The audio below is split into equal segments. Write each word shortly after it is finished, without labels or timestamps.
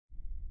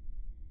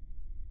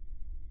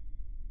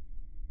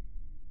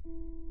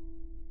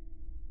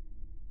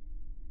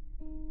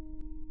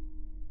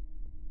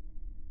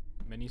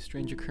Many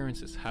strange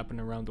occurrences happen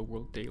around the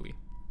world daily.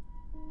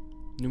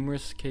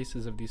 Numerous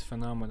cases of these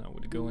phenomena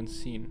would go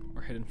unseen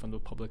or hidden from the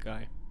public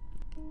eye,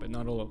 but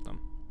not all of them.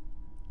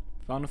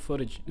 Found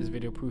footage is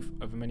video proof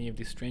of many of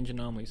these strange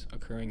anomalies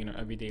occurring in our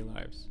everyday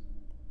lives.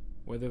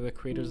 Whether the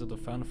creators of the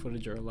found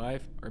footage are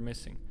alive or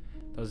missing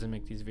doesn't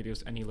make these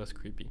videos any less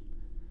creepy,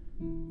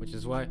 which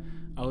is why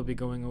I will be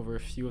going over a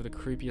few of the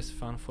creepiest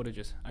found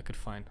footages I could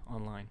find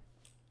online.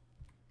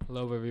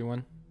 Hello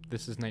everyone,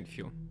 this is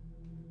NightFuel.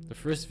 The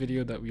first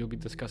video that we will be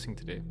discussing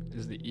today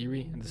is the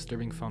eerie and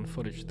disturbing found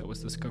footage that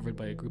was discovered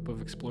by a group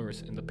of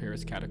explorers in the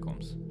Paris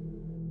catacombs.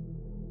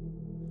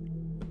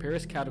 The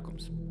Paris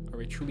catacombs are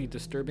a truly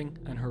disturbing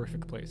and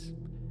horrific place.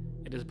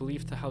 It is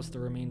believed to house the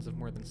remains of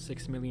more than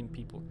 6 million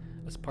people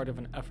as part of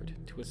an effort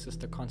to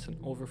assist the constant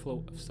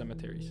overflow of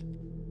cemeteries.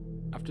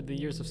 After the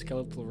years of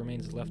skeletal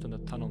remains left in the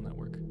tunnel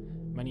network,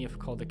 many have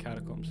called the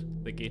catacombs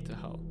the gate to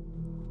hell.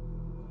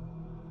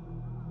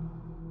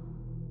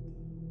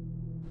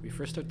 We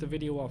first start the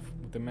video off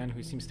with the man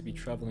who seems to be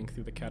traveling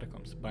through the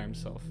catacombs by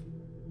himself,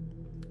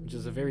 which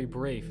is a very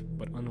brave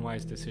but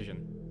unwise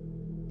decision.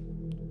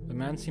 The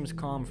man seems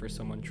calm for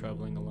someone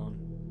traveling alone.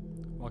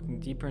 Walking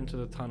deeper into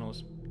the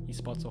tunnels, he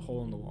spots a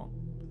hole in the wall,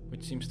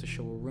 which seems to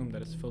show a room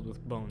that is filled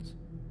with bones.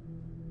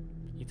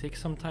 He takes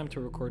some time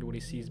to record what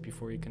he sees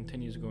before he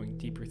continues going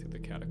deeper through the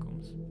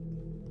catacombs.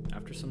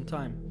 After some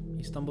time,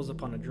 he stumbles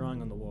upon a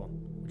drawing on the wall,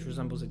 which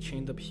resembles a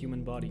chained up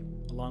human body,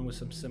 along with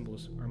some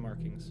symbols or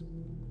markings.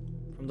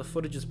 From the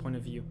footage's point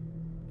of view,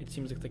 it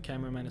seems like the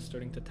cameraman is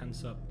starting to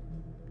tense up.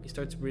 He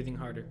starts breathing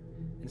harder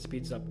and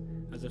speeds up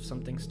as if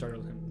something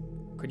startled him,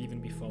 or could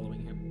even be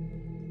following him.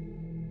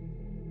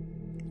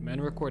 The man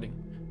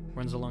recording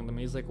runs along the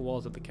maze-like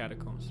walls of the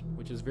catacombs,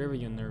 which is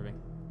very unnerving.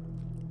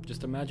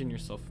 Just imagine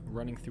yourself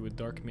running through a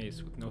dark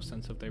maze with no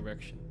sense of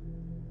direction.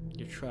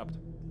 You're trapped,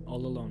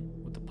 all alone,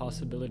 with the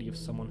possibility of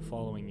someone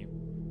following you.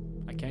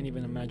 I can't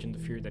even imagine the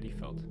fear that he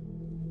felt.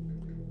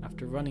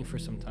 After running for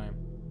some time,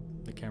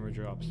 the camera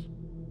drops.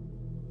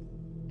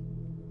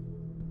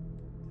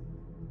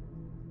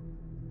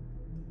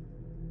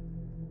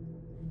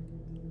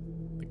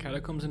 The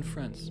catacombs in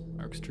France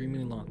are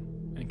extremely long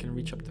and can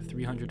reach up to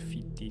 300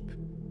 feet deep,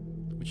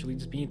 which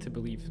leads me to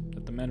believe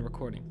that the man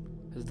recording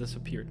has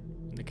disappeared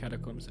in the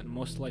catacombs and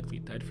most likely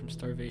died from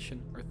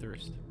starvation or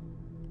thirst.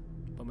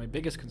 But my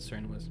biggest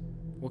concern was,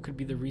 what could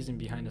be the reason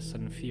behind his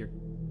sudden fear?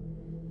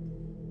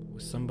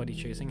 Was somebody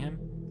chasing him?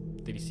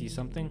 Did he see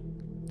something?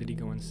 Did he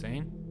go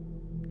insane?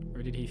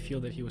 Or did he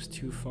feel that he was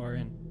too far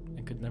in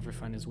and could never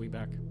find his way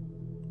back?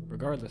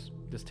 Regardless,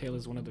 this tale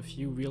is one of the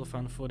few real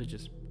found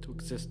footages to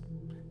exist,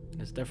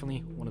 and is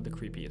definitely one of the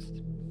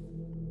creepiest.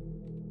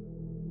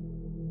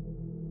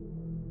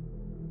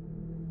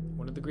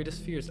 One of the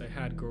greatest fears I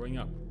had growing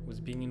up was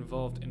being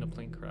involved in a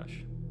plane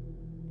crash.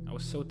 I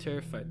was so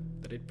terrified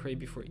that I'd pray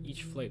before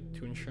each flight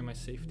to ensure my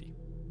safety,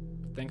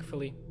 but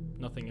thankfully,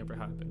 nothing ever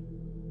happened.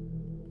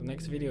 The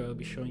next video I'll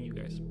be showing you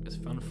guys is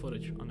found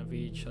footage on a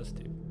VHS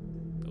tape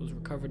that was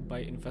recovered by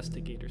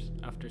investigators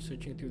after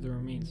searching through the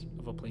remains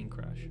of a plane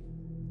crash.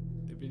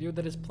 The video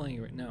that is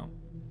playing right now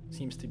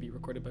seems to be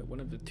recorded by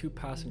one of the 2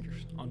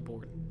 passengers on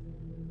board.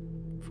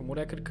 From what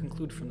I could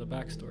conclude from the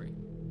backstory,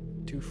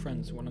 2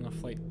 friends went on a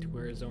flight to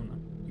Arizona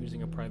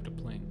using a private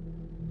plane.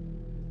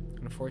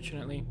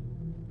 Unfortunately,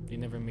 they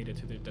never made it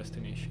to their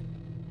destination.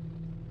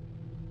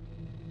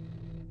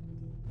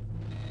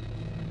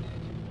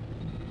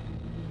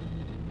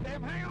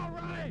 Damn, hang on,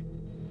 Ronnie!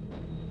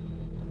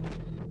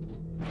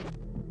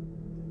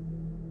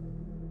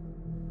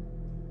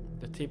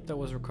 The tape that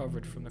was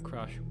recovered from the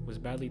crash was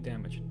badly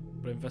damaged,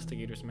 but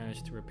investigators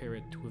managed to repair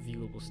it to a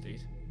viewable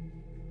state.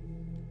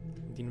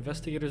 The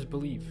investigators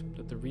believe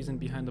that the reason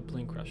behind the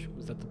plane crash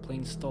was that the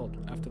plane stalled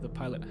after the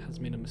pilot has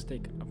made a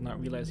mistake of not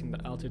realizing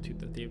the altitude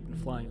that they had been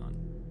flying on.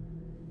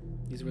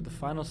 These were the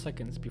final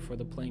seconds before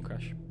the plane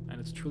crash, and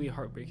it's truly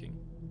heartbreaking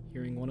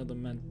hearing one of the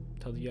men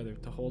tell the other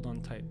to hold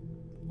on tight,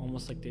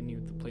 almost like they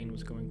knew the plane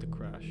was going to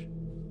crash.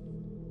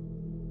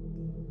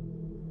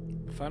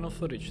 The final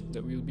footage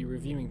that we will be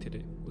reviewing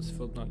today was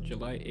filmed on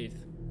July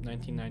 8th,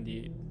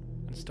 1998,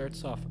 and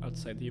starts off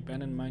outside the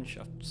abandoned mine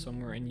shaft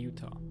somewhere in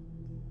Utah.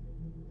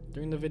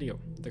 During the video,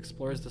 the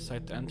explorers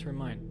decide to enter a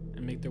mine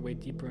and make their way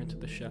deeper into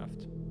the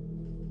shaft.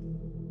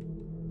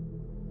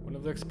 One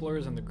of the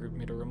explorers in the group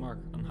made a remark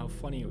on how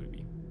funny it would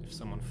be if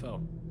someone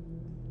fell.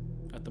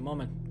 At the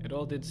moment, it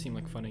all did seem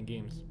like fun and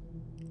games,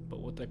 but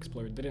what the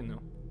explorer didn't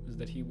know was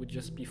that he would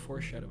just be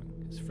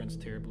foreshadowing his friend's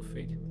terrible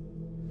fate.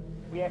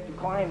 We have to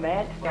climb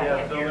that?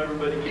 Yeah, don't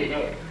everybody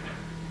get up.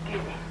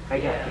 I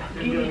got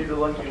you. You're gonna be the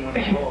lucky one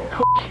to fall.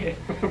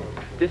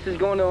 This is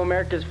going to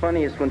America's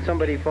Funniest when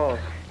somebody falls.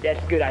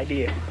 That's a good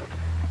idea.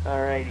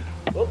 Alrighty.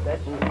 Oh,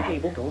 that's the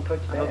cable. Don't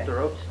touch that. I hope the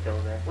rope's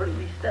still there. Where did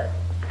we step?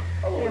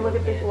 Oh, hey, look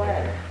at this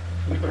ladder.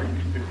 I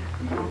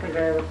don't think I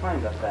ever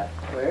climbed up that.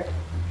 Where?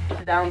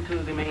 It's down to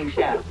the main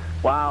shaft.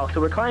 Wow, so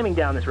we're climbing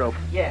down this rope.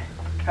 Yeah.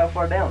 How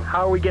far down?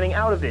 How are we getting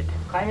out of it?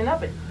 Climbing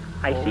up it.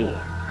 I see.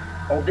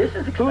 Oh, this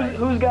is exciting.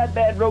 Who's got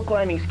bad rope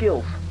climbing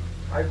skills?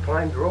 I've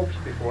climbed ropes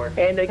before.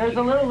 And there's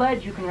a little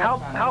ledge you can rest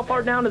on. How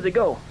far down does it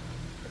go?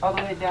 All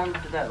the way down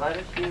to that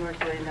ladder. See where it's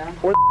laying down?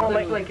 Where the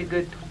It's like a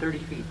good 30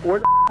 feet. Where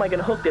the am I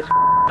gonna hook this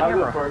I'll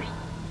camera? go first.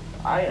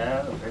 I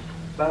am first.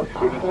 About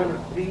 600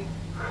 feet.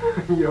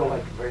 You don't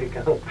like to break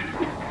up.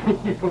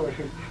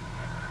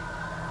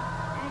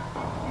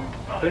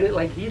 Put it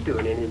like he's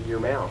doing it into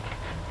your mouth.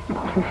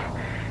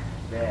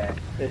 Yeah.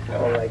 It's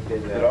all like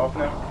this. Is it off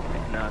now?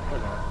 No, it's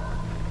not.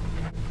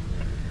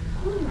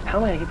 How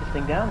am I gonna get this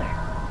thing down there?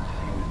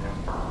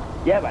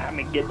 Yeah, but how am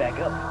I gonna get back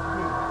up?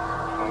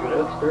 It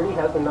looks sturdy,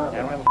 has a knot. I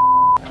don't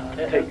have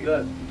a Take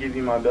that. Give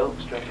you my belt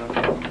strap on.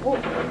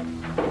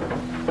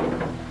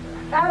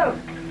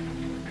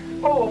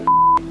 Adam! Oh,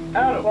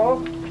 Adam!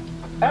 Oh,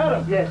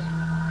 Adam! yes.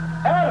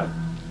 Adam!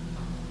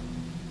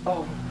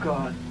 Oh,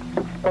 God.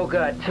 Oh,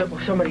 God.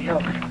 Somebody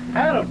help.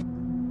 Adam!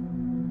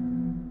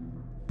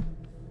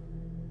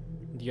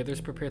 The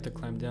others prepare to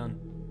climb down,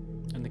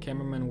 and the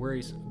cameraman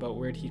worries about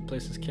where he'd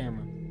place his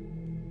camera.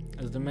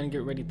 As the men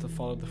get ready to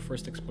follow the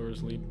first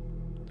explorer's lead,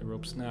 the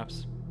rope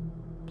snaps,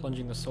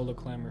 plunging the solo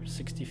climber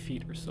 60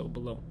 feet or so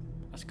below,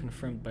 as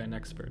confirmed by an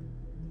expert.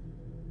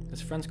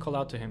 His friends call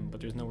out to him, but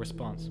there's no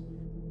response.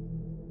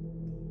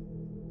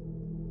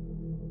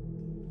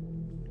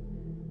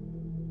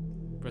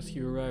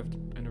 Rescue arrived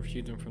and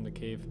rescued him from the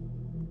cave.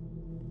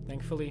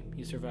 Thankfully,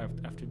 he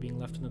survived after being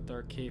left in the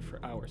dark cave for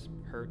hours,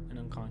 hurt and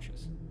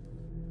unconscious.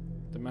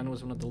 The man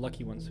was one of the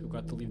lucky ones who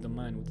got to leave the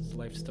mine with his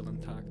life still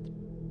intact.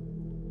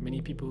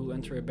 Many people who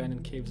enter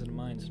abandoned caves and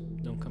mines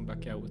don't come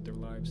back out with their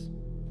lives.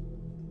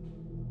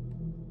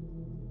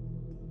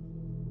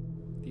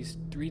 These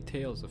 3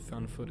 tales of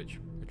found footage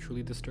are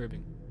truly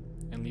disturbing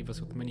and leave us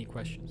with many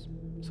questions,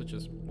 such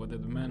as whether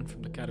the man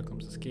from the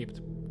catacombs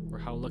escaped, or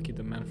how lucky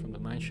the man from the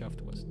mine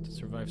shaft was to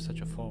survive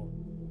such a fall.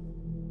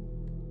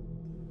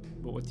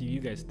 But what do you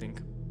guys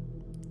think?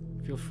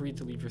 Feel free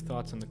to leave your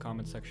thoughts in the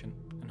comment section,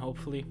 and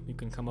hopefully you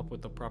can come up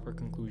with a proper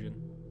conclusion.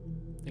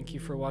 Thank you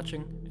for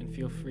watching, and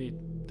feel free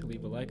to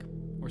leave a like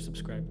or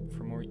subscribe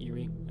for more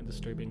eerie and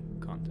disturbing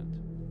content.